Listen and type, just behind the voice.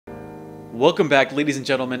Welcome back, ladies and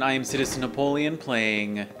gentlemen. I am Citizen Napoleon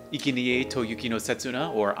playing Ikenie to Yuki no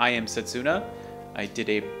Setsuna, or I am Setsuna. I did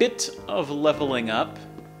a bit of leveling up,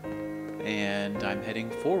 and I'm heading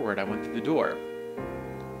forward. I went through the door.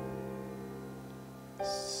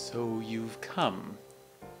 So you've come.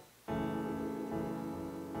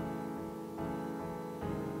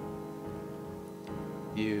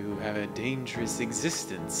 You have a dangerous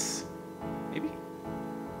existence. Maybe?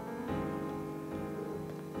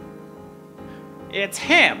 It's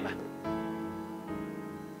him!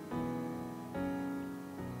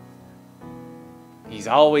 He's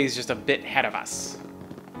always just a bit ahead of us.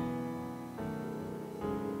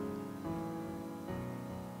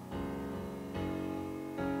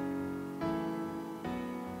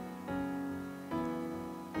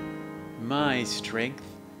 My strength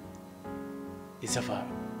is of a...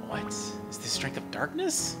 what? Is the strength of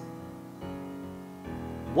darkness?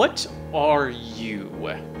 What are you?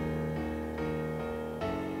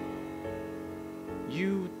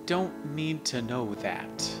 You don't need to know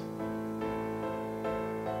that.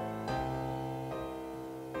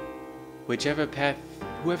 Whichever path,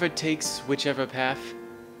 whoever takes whichever path,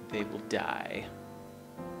 they will die.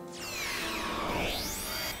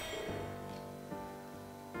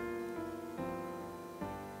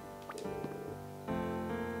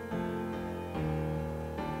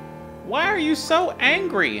 Why are you so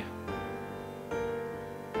angry?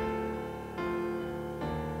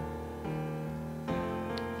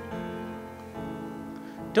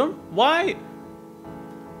 Why?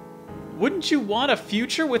 Wouldn't you want a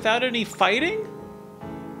future without any fighting?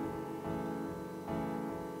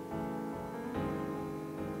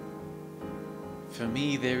 For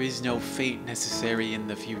me, there is no fate necessary in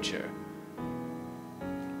the future.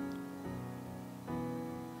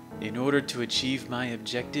 In order to achieve my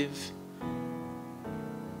objective,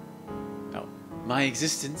 my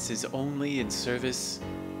existence is only in service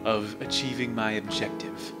of achieving my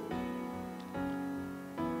objective.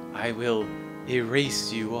 I will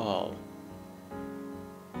erase you all.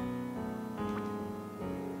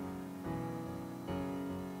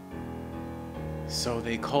 So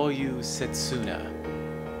they call you Setsuna.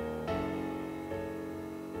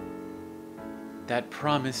 That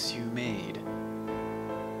promise you made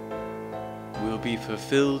will be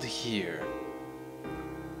fulfilled here.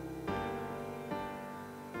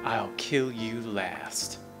 I'll kill you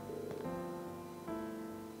last.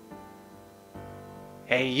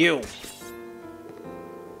 Hey, you!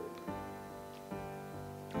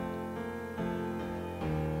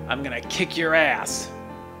 I'm gonna kick your ass.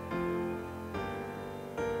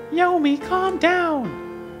 Yomi, calm down!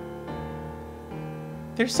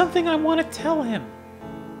 There's something I want to tell him.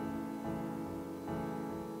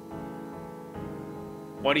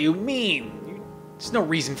 What do you mean? There's no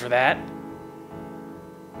reason for that.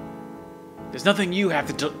 There's nothing you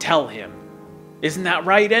have to tell him. Isn't that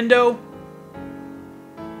right, Endo?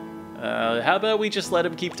 How about we just let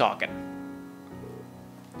him keep talking?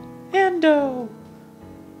 Endo!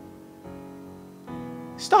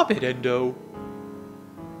 Stop it, Endo.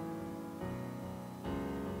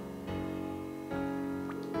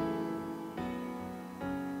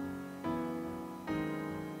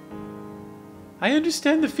 I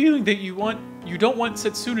understand the feeling that you don't want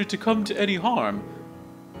Setsuna to come to any harm,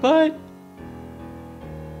 but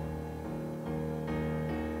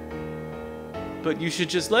you should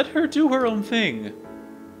just let her do her own thing.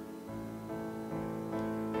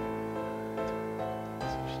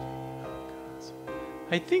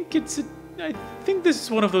 I think this is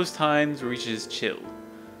one of those times where we should just chill.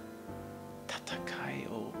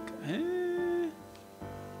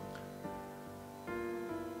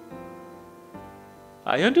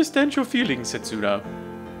 I understand your feelings, Setsuna.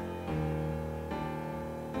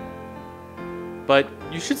 But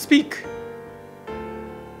you should speak.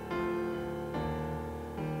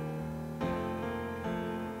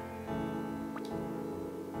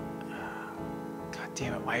 God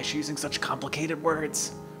damn it, why is she using such complicated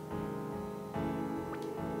words?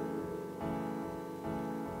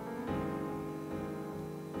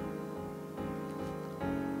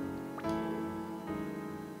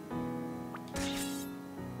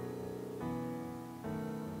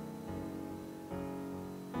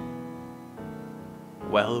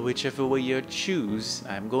 Well, whichever way you choose,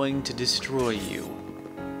 I'm going to destroy you.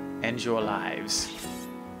 End your lives.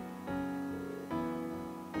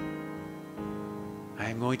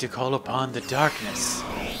 I'm going to call upon the darkness.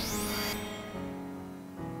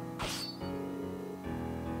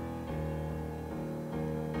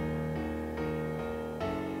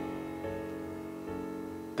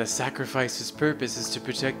 The sacrifice's purpose is to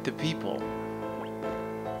protect the people.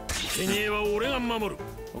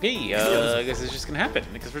 Okay, I guess it's just gonna happen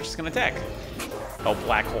because we're just gonna attack. Oh,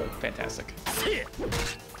 black hole, fantastic.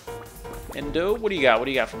 Endo, what do you got? What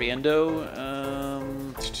do you got for me, Endo?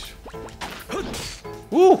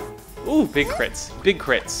 Ooh, ooh, big crits, big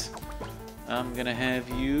crits. I'm gonna have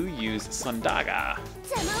you use Sandaga.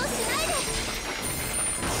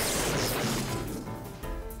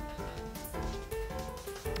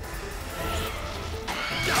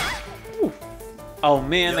 Ooh. Oh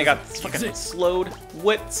man, they got fucking slowed.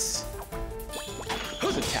 What's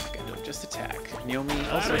just attack? Endo, just attack. Naomi,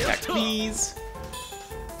 also attack, please.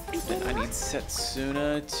 Then I need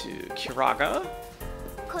Setsuna to Kiraga.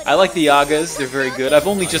 I like the Agas, they're very good. I've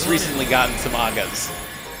only just recently gotten some Agas,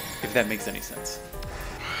 if that makes any sense.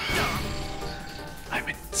 I'm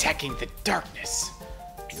attacking the darkness.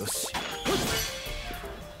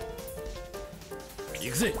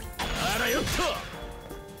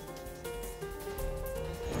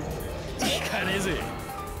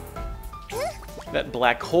 That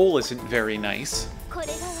black hole isn't very nice.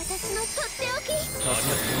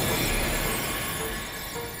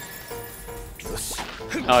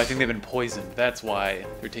 Oh, I think they've been poisoned. That's why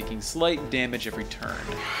they're taking slight damage every turn.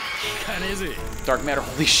 Dark matter.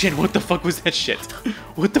 Holy shit, what the fuck was that shit?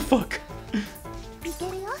 What the fuck?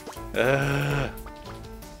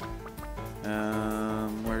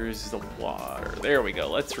 Where's the water? There we go.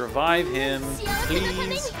 Let's revive him,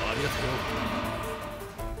 please.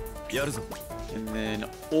 And then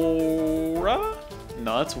Aura?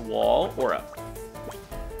 No, that's wall. Aura.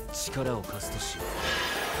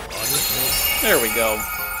 There we go.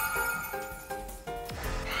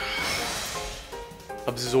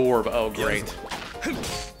 Absorb. Oh, great. Can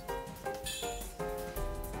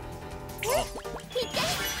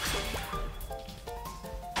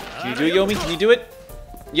you do it, Yomi? Can you do it?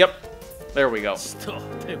 Yep. There we go. 0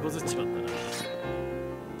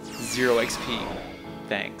 XP.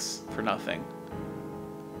 Thanks for nothing.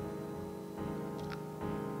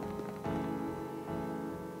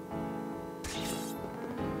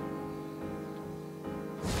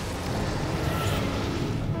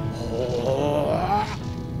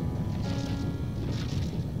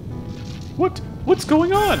 What's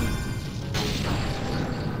going on?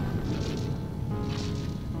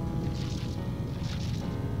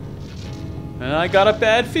 I got a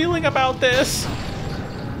bad feeling about this.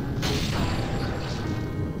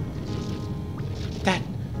 That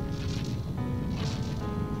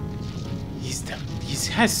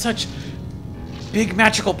he has such big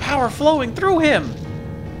magical power flowing through him.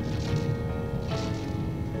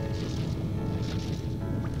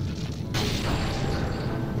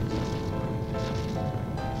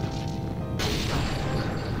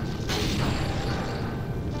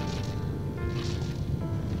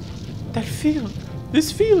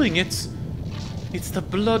 This feeling, it's the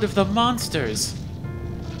blood of the monsters.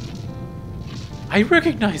 I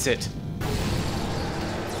recognize it.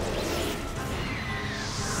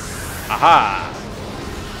 Aha!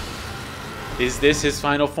 Is this his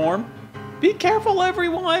final form? Be careful,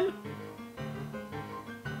 everyone!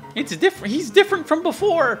 It's different. He's different from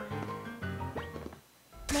before.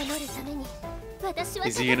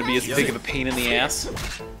 Is he gonna be as big of a pain in the ass?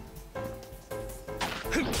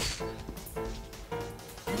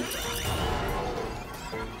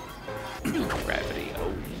 Gravity.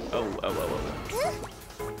 Oh.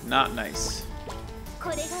 Not nice.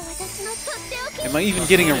 Am I even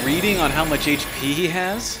getting a reading on how much HP he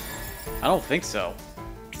has? I don't think so.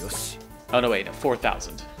 Oh no, wait,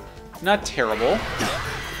 4,000. Not terrible.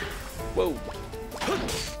 Whoa.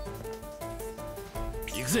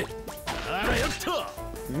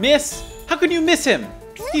 Miss? How can you miss him?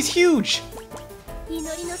 He's huge.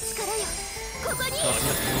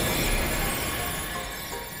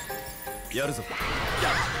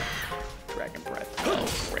 Dragon breath. Oh,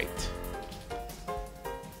 great.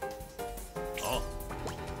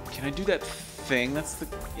 Can I do that thing? That's the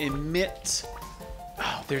emit.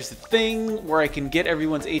 Oh, there's a thing where I can get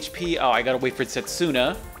everyone's HP. Oh, I gotta wait for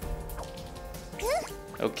Setsuna.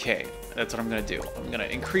 Okay, that's what I'm gonna do. I'm gonna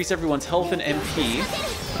increase everyone's health and MP.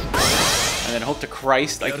 And then hope to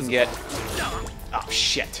Christ I can get... Oh,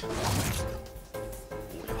 shit.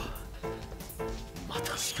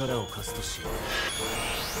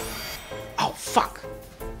 Oh, fuck.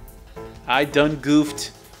 I done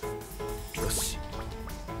goofed.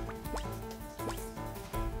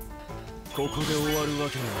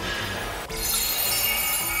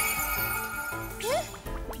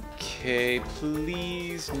 Okay,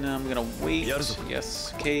 please. No, I'm gonna wait.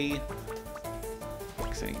 Yes, okay.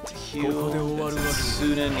 Because I need to heal.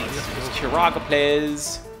 Setsuna needs to use Kiraga,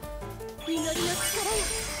 please.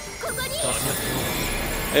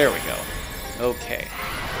 There we go. Okay.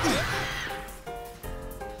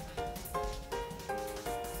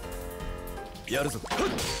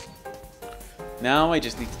 Now I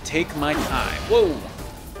just need to take my time. Whoa!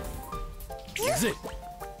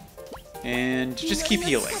 And just keep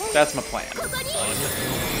healing. That's my plan.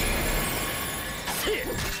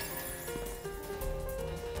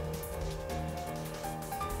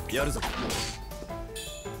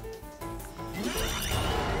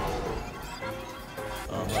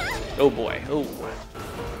 Oh boy. Oh.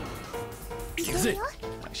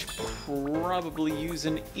 I should probably use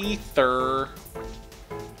an ether.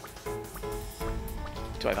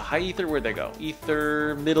 Do I have a high ether? Where'd they go?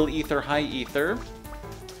 Ether, middle ether, high ether.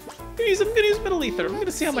 I'm gonna use middle ether. I'm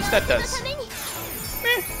gonna see how much that does.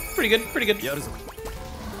 Pretty good, pretty good.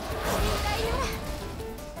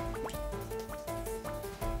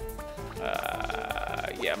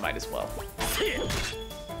 Yeah, might as well.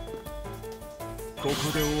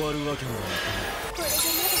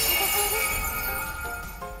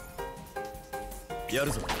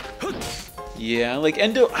 Yeah, like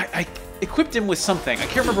Endo, I equipped him with something. I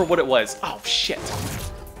can't remember what it was. Oh, shit.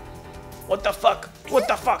 What the fuck? What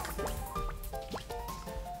the fuck?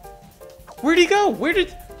 Where'd he go?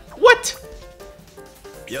 What?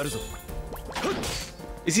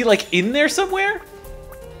 Is he, like, in there somewhere?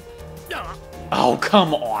 Oh,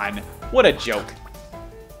 come on. What a joke.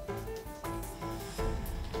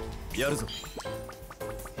 Yeah.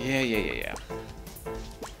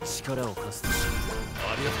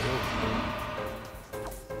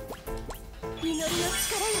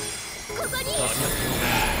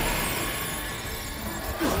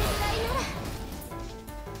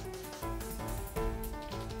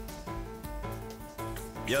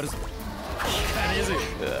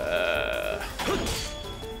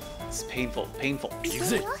 It's painful, painful.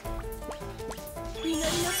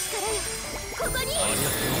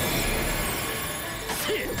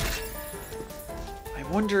 I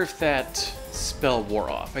wonder if that spell wore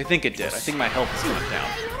off. I think it did. I think my health is going down.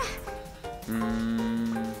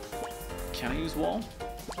 Can I use wall?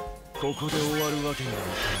 Okay,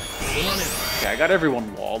 I got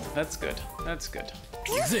everyone walled. That's good. That's good.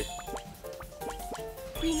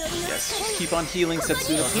 Yes, just keep on healing,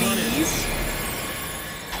 Setsuna, please.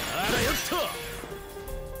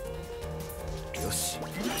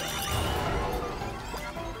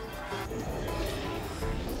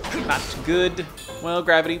 Not good. Well,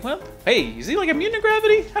 gravity. Well, hey, is he like immune to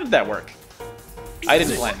gravity? How did that work? I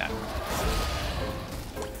didn't plan that.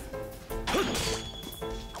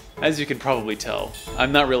 As you can probably tell,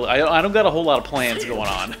 I'm not really. I don't got a whole lot of plans going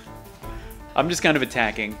on. I'm just kind of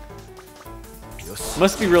attacking.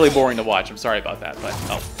 Must be really boring to watch. I'm sorry about that, but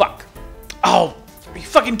oh fuck! Oh, are you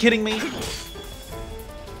fucking kidding me?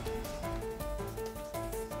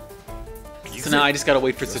 So now I just gotta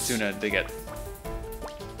wait for Setsuna to get.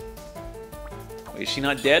 Wait, is she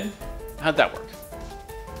not dead? How'd that work?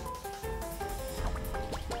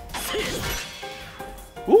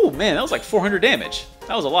 Ooh, man, that was like 400 damage.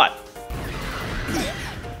 That was a lot.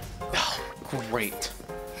 Oh, great.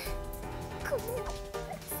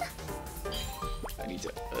 I need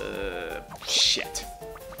to... shit.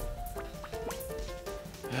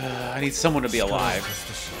 I need someone to be alive.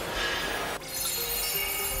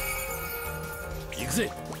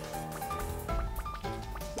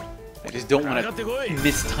 I just don't want to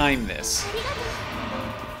mistime this.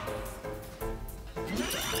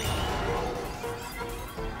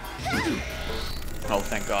 Oh,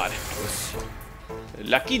 thank God.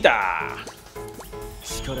 Lucky da!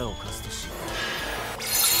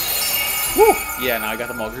 Woo! Yeah, now I got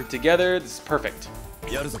them all grouped together. This is perfect.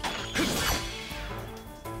 No.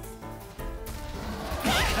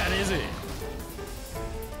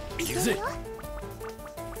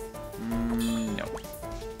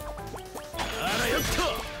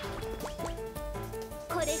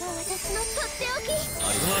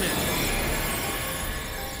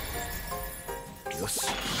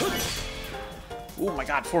 Oh my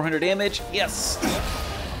God, 400 damage. Yes.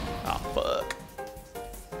 Oh fuck.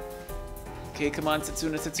 Okay, come on,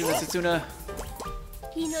 Setsuna, Setsuna, Setsuna.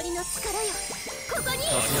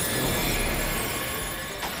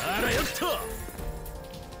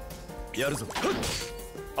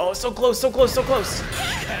 Oh, so close, so close, so close.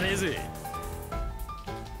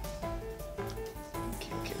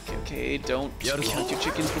 Okay, don't count your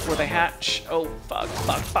chickens before they hatch. Oh, fuck,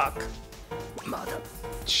 fuck, fuck.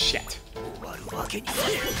 Shit.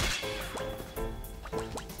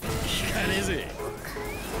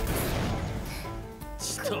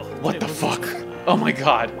 What the fuck? Oh my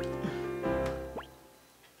God.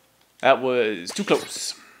 That was too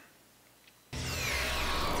close.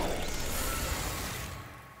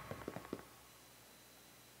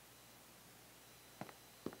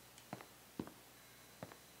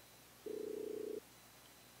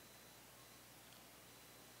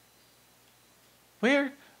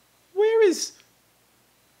 Where, where is,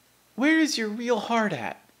 where is your real heart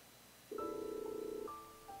at?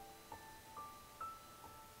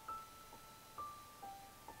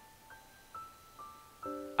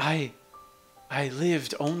 I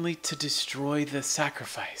lived only to destroy the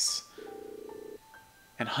sacrifice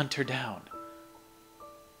and hunt her down.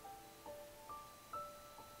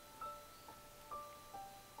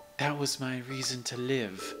 That was my reason to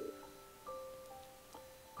live.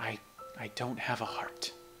 I don't have a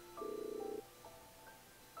heart.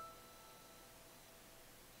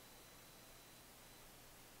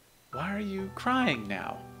 Why are you crying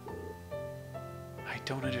now? I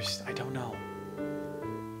don't understand. I don't know.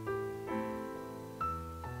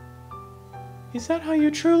 Is that how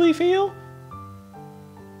you truly feel?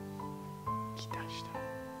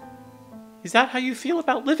 Is that how you feel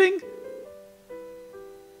about living?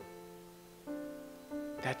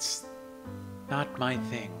 That's not my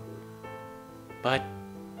thing. But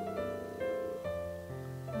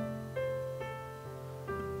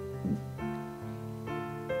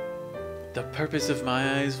the purpose of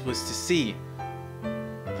my eyes was to see.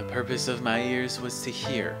 The purpose of my ears was to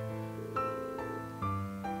hear.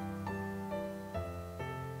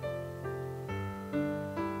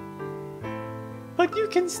 But you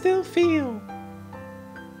can still feel.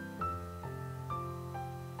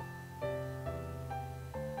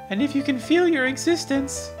 And if you can feel your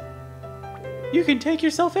existence, you can take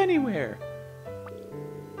yourself anywhere.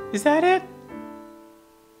 Is that it?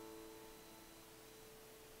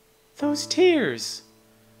 Those tears.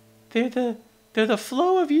 They're the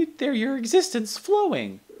flow of you. They're your existence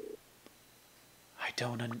flowing. I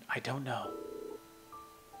don't know.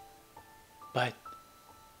 But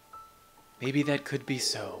maybe that could be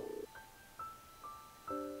so.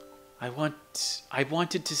 I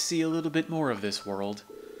wanted to see a little bit more of this world.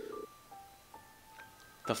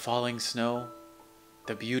 The falling snow,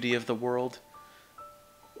 the beauty of the world.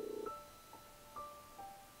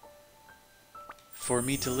 For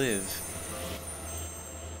me to live.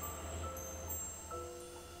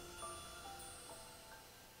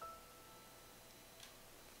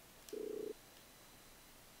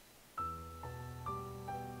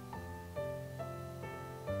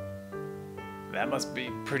 That must be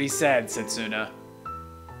pretty sad, Setsuna.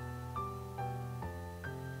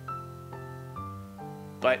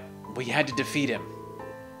 But we had to defeat him.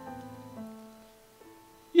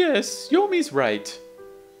 Yes, Yomi's right.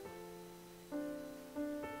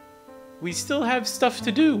 We still have stuff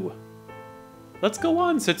to do. Let's go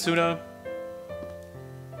on, Setsuna.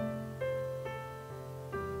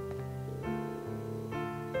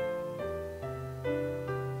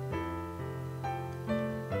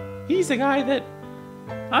 He's a guy that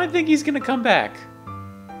I think he's gonna come back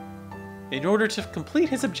in order to complete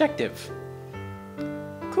his objective.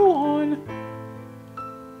 Go on.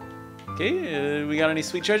 Okay, we got any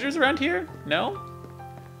sweet treasures around here? No?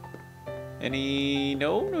 Any...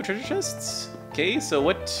 No treasure chests? Okay, so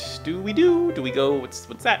what do we do? Do we go... What's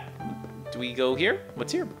that? Do we go here?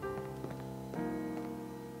 What's here?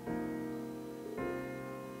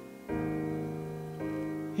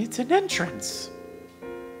 It's an entrance.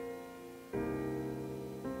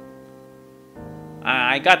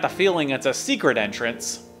 I got the feeling it's a secret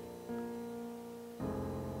entrance.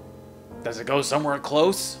 Does it go somewhere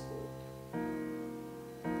close?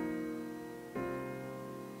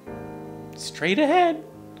 Straight ahead.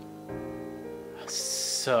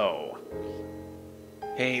 So...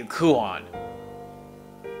 Hey, Kuon.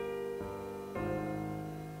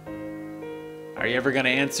 Are you ever gonna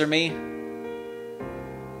answer me?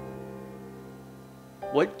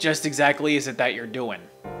 What just exactly is it that you're doing?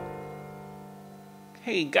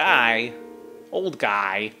 Hey, guy. Old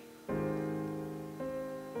guy.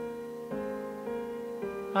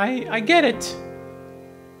 I get it.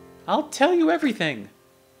 I'll tell you everything.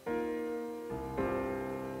 I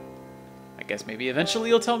guess maybe eventually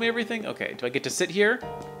you'll tell me everything? Okay, do I get to sit here?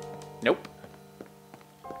 Nope.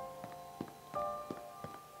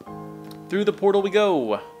 Through the portal we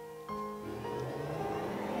go.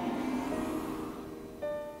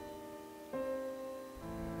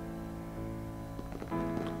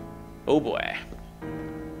 Oh boy.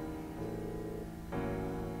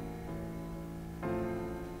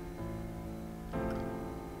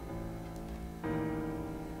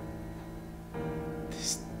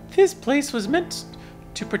 This place was meant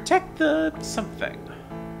to protect the something.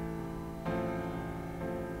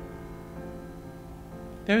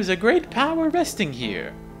 There's a great power resting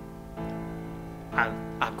here.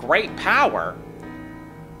 A great power?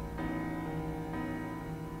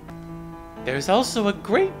 There's also a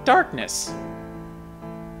great darkness.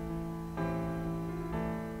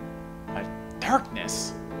 A darkness?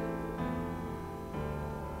 goodness.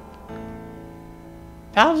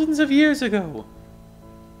 Thousands of years ago,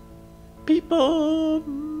 people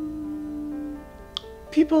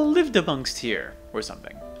lived amongst here, or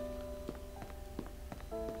something.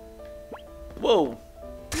 Whoa.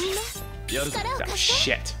 Oh,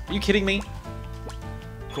 shit. Are you kidding me?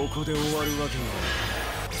 Okay.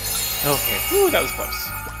 Ooh, that was close.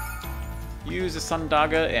 Use the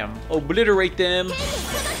Sundaga and obliterate them.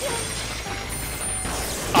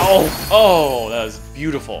 Oh! Oh, that was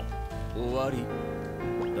beautiful.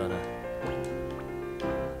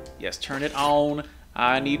 Yes, turn it on.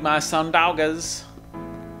 I need my Sundagas.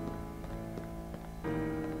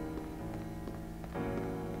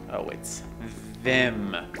 Oh, it's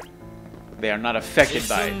them. They are not affected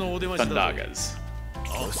by Sundagas.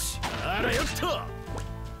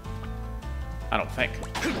 I don't think.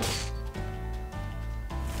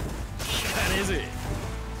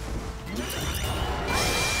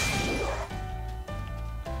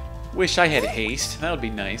 Wish I had haste. That would be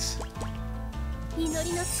nice.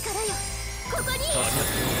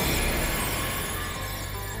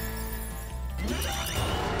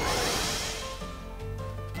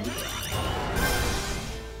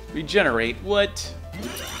 Regenerate? What?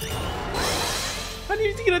 How do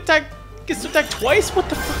you get attacked? Gets to attack twice? What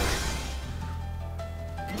the fuck?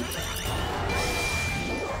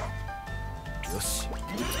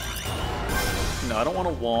 No, I don't want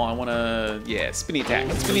a wall. I want to, yeah, spinny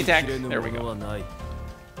attack. Spinny attack. There we go.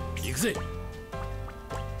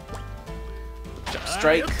 Jump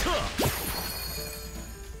strike.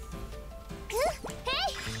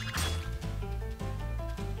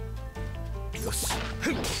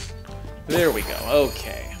 There we go.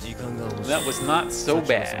 Okay. That was not so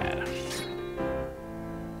bad.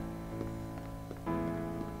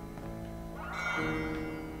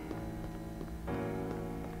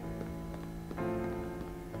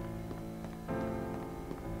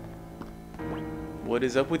 What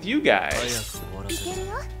is up with you guys?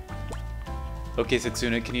 Okay,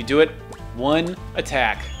 Setsuna, can you do it? One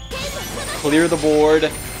attack. Clear the board.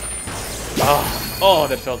 Oh,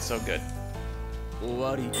 that felt so good.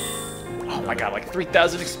 Oh my god, like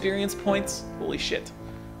 3,000 experience points? Holy shit.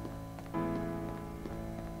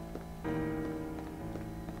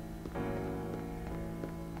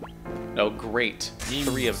 Oh, great.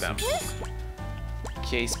 3 of them.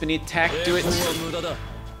 Okay, spinny attack, do it.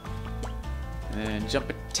 And jump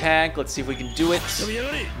attack, let's see if we can do it.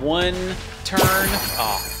 1 turn.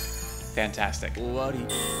 Oh, fantastic.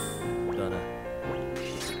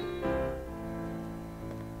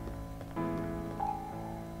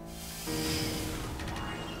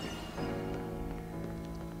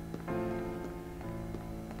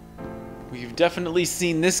 We've definitely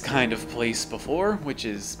seen this kind of place before, which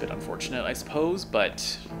is a bit unfortunate, I suppose,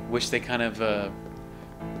 but wish they kind of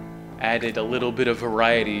added a little bit of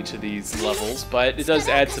variety to these levels, but it does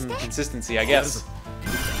add some consistency, I guess.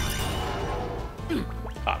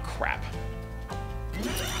 Ah, crap.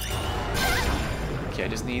 Okay, I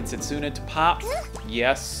just need Setsuna to pop.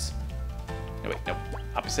 Yes. No, wait, no.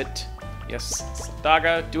 Opposite. Yes.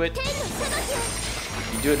 Daga, do it.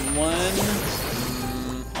 You do it in 1.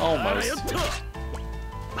 Almost.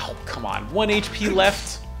 Oh, come on. 1 HP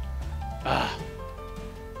left. Ah.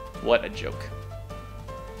 What a joke.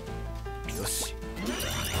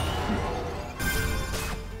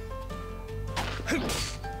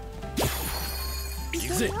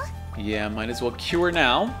 Yeah, might as well cure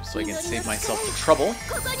now, so I can save myself the trouble.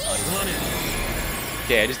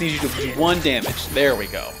 Okay, I just need you to do 1 damage. There we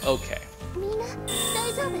go. Okay.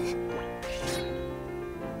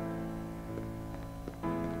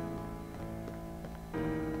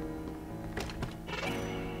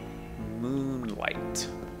 Moonlight.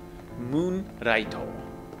 Moonraito.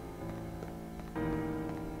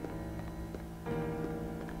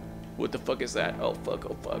 What the fuck is that? Oh fuck,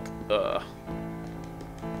 oh fuck.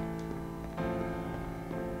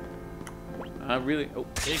 Really? Oh.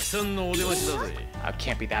 I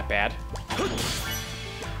can't be that bad.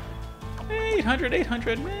 800,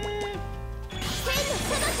 800, man.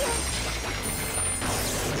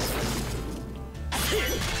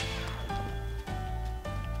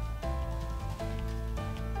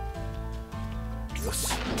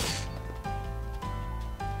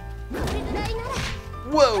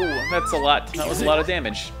 Whoa, that's a lot. That was a lot of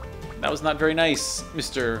damage. That was not very nice,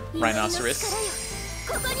 Mr. Rhinoceros.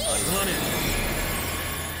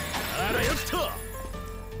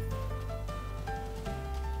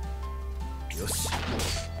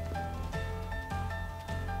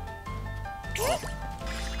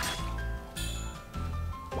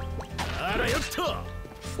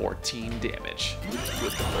 14 damage.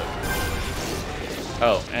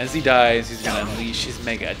 Oh, as he dies, he's gonna unleash his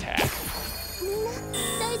mega attack.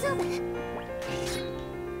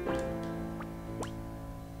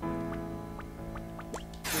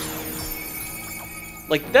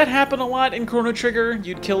 Like, that happened a lot in Chrono Trigger.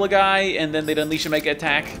 You'd kill a guy, and then they'd unleash a mega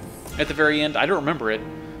attack at the very end. I don't remember it.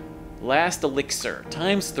 Last elixir,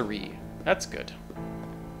 ×3. That's good.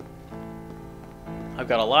 I've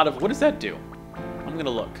got a lot of... What does that do? I'm gonna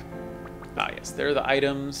look. Ah, yes, there are the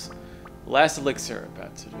items. Last elixir.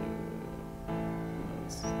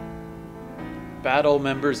 Battle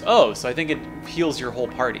members. Oh, so I think it heals your whole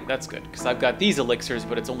party. That's good, because I've got these elixirs,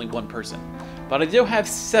 but it's only one person. But I do have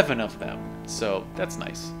 7 of them, so that's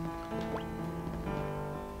nice.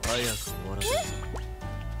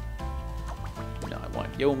 Now I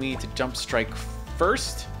want Yomi to jump strike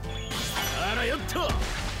first.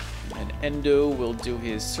 And Endo will do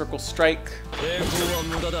his circle strike.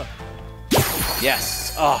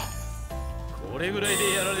 Yes! Ah! Oh.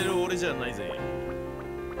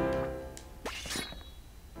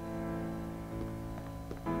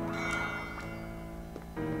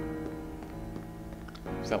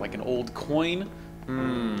 Is that like an old coin?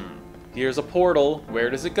 Here's a portal. Where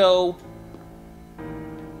does it go?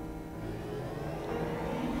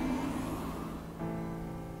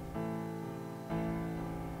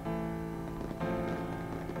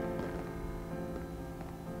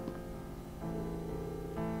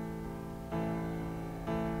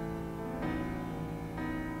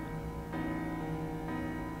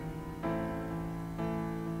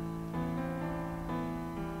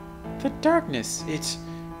 The darkness,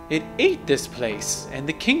 it ate this place and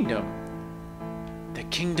the kingdom. The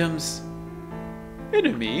kingdom's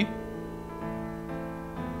enemy.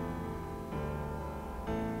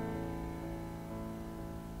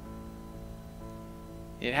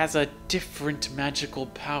 It has a different magical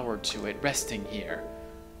power to it resting here.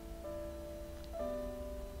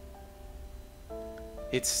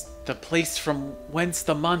 It's the place from whence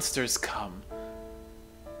the monsters come.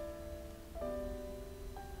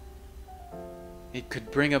 It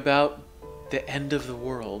could bring about the end of the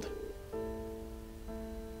world.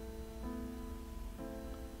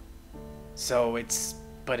 So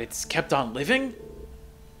but it's kept on living?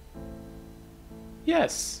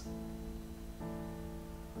 Yes.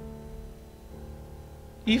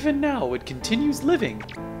 Even now, it continues living.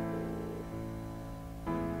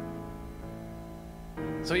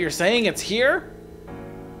 So you're saying it's here?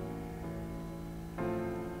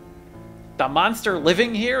 The monster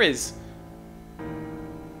living here is...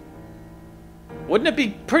 Wouldn't it be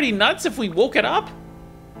pretty nuts if we woke it up?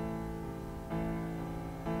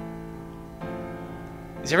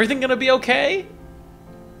 Is everything gonna be okay?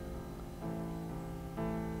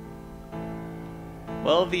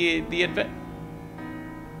 Well, the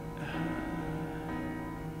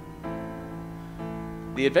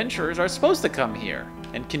adventurers are supposed to come here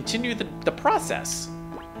and continue the process.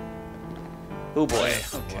 Oh boy,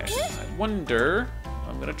 okay. I wonder...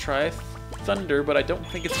 I'm gonna try thunder, but I don't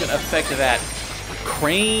think it's gonna affect that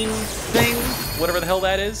crane thing, whatever the hell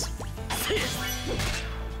that is.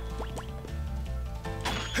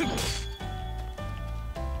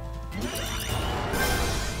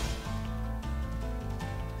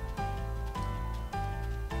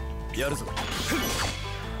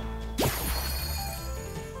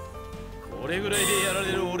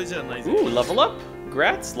 Ooh, level up.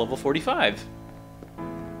 Congrats, level 45.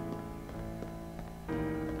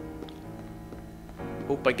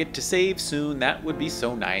 Hope I get to save soon. That would be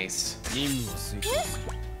so nice. No,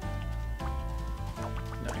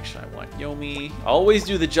 actually, I want Yomi. Always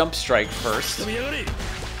do the jump strike first.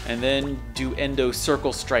 And then do Endo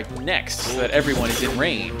circle strike next so that everyone is in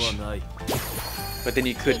range. But then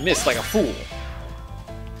you could miss like a fool.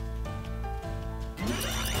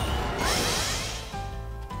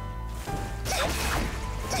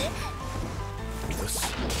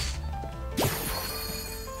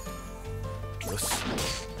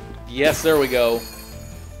 Yes, there we go.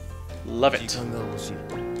 Love it.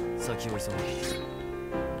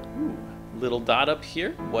 Ooh, little dot up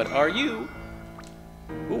here. What are you?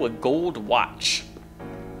 Ooh, a gold watch.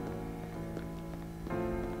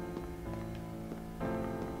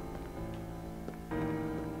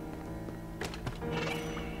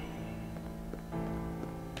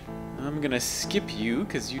 I'm gonna skip you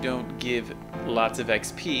because you don't give lots of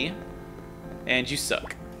XP. And you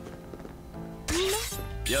suck.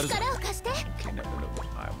 Okay, no.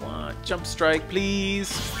 I want jump strike, please.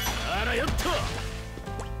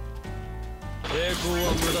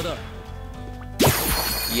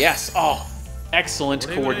 Yes. Oh, excellent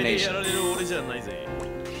coordination.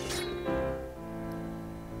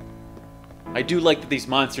 I do like that these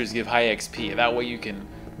monsters give high XP. That way you can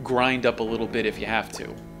grind up a little bit if you have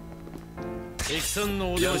to. Yes.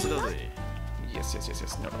 No.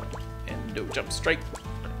 Endo jump strike.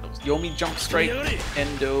 Yomi jump strike.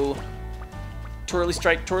 Endo. Twirly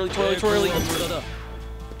strike. Twirly.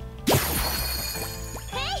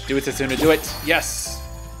 Do it, Setsuna. Do it. Yes.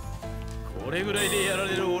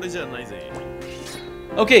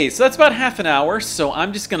 Okay, so that's about half an hour, so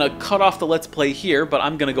I'm just gonna cut off the Let's Play here, but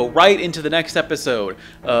I'm gonna go right into the next episode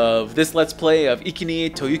of this Let's Play of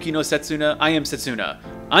Ikenie to Yuki no Setsuna. I am Setsuna.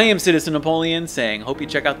 I am Citizen Napoleon saying, hope you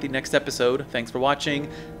check out the next episode. Thanks for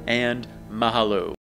watching, and mahalo.